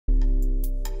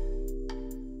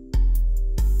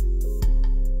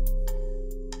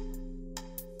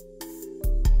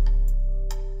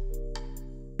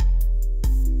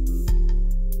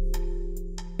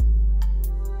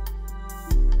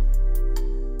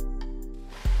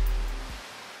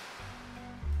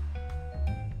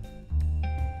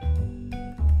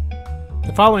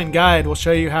The following guide will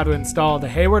show you how to install the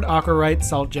Hayward Aqua Rite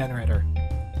salt generator.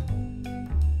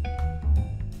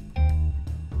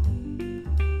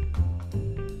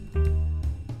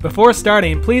 Before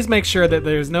starting, please make sure that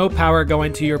there is no power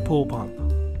going to your pool pump.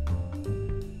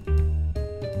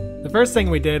 The first thing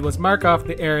we did was mark off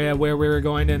the area where we were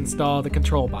going to install the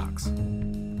control box.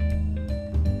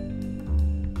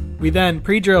 We then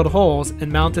pre-drilled holes and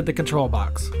mounted the control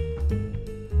box.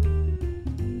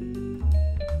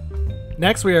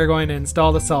 Next, we are going to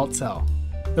install the salt cell.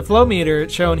 The flow meter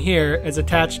shown here is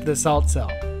attached to the salt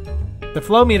cell. The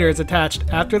flow meter is attached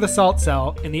after the salt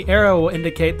cell, and the arrow will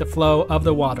indicate the flow of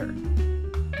the water.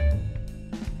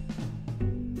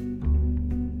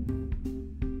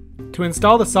 To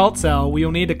install the salt cell, we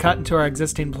will need to cut into our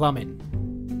existing plumbing.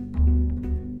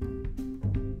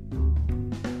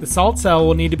 The salt cell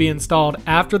will need to be installed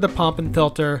after the pump and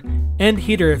filter and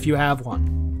heater if you have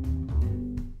one.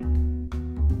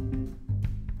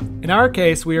 In our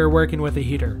case, we are working with a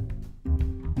heater.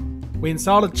 We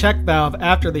installed a check valve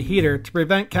after the heater to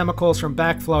prevent chemicals from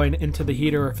backflowing into the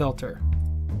heater or filter.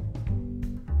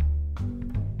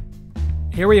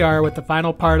 Here we are with the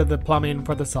final part of the plumbing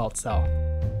for the salt cell.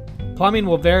 Plumbing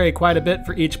will vary quite a bit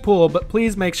for each pool, but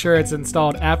please make sure it's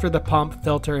installed after the pump,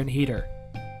 filter, and heater.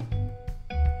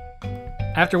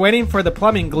 After waiting for the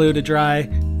plumbing glue to dry,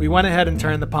 we went ahead and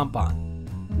turned the pump on.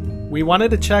 We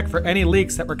wanted to check for any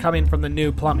leaks that were coming from the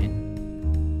new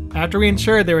plumbing. After we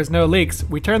ensured there was no leaks,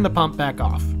 we turned the pump back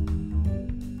off.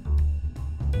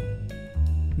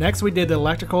 Next, we did the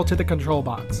electrical to the control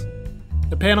box.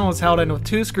 The panel was held in with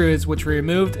 2 screws, which we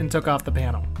removed and took off the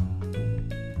panel.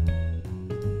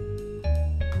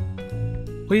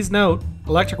 Please note,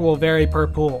 electrical will vary per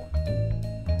pool.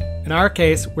 In our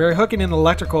case, we are hooking in the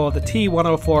electrical of the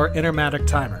T104 intermatic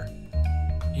timer.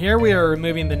 Here we are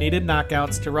removing the needed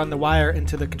knockouts to run the wire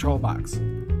into the control box.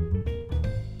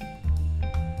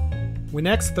 We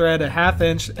next thread a 1/2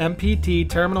 inch MPT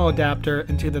terminal adapter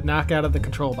into the knockout of the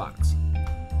control box.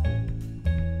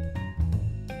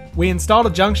 We installed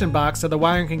a junction box so the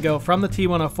wiring can go from the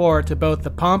T104 to both the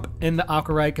pump and the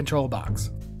Aqua Rite control box.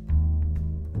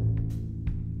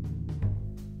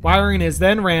 Wiring is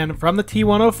then ran from the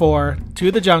T104 to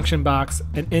the junction box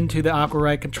and into the Aqua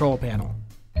Rite control panel.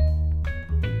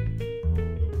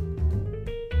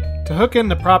 To hook in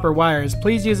the proper wires,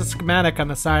 please use a schematic on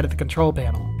the side of the control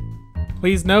panel.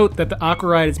 Please note that the Aqua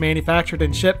Rite is manufactured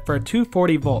and shipped for a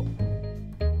 240 volt.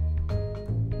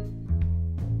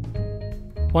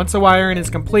 Once the wiring is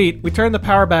complete, we turn the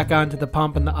power back on to the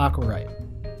pump and the Aqua Rite.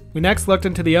 We next looked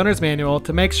into the owner's manual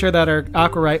to make sure that our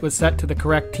Aqua Rite was set to the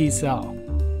correct T cell.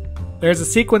 There's a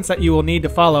sequence that you will need to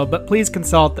follow, but please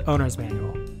consult the owner's manual.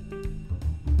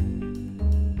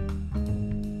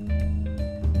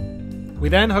 We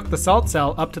then hooked the salt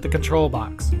cell up to the control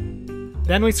box.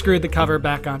 Then we screwed the cover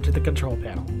back onto the control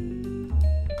panel.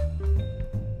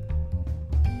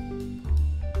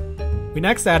 We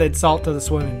next added salt to the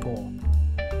swimming pool.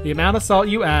 The amount of salt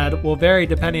you add will vary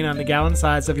depending on the gallon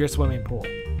size of your swimming pool.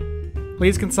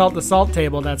 Please consult the salt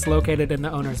table that's located in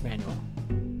the owner's manual.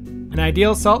 An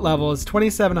ideal salt level is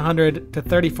 2,700 to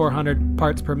 3,400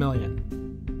 parts per million.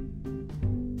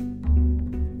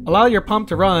 Allow your pump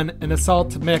to run and the salt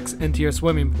to mix into your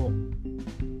swimming pool.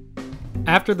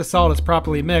 After the salt is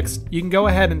properly mixed, you can go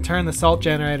ahead and turn the salt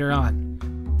generator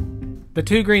on. The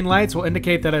 2 green lights will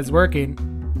indicate that it's working,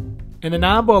 and the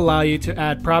knob will allow you to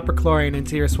add proper chlorine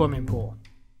into your swimming pool.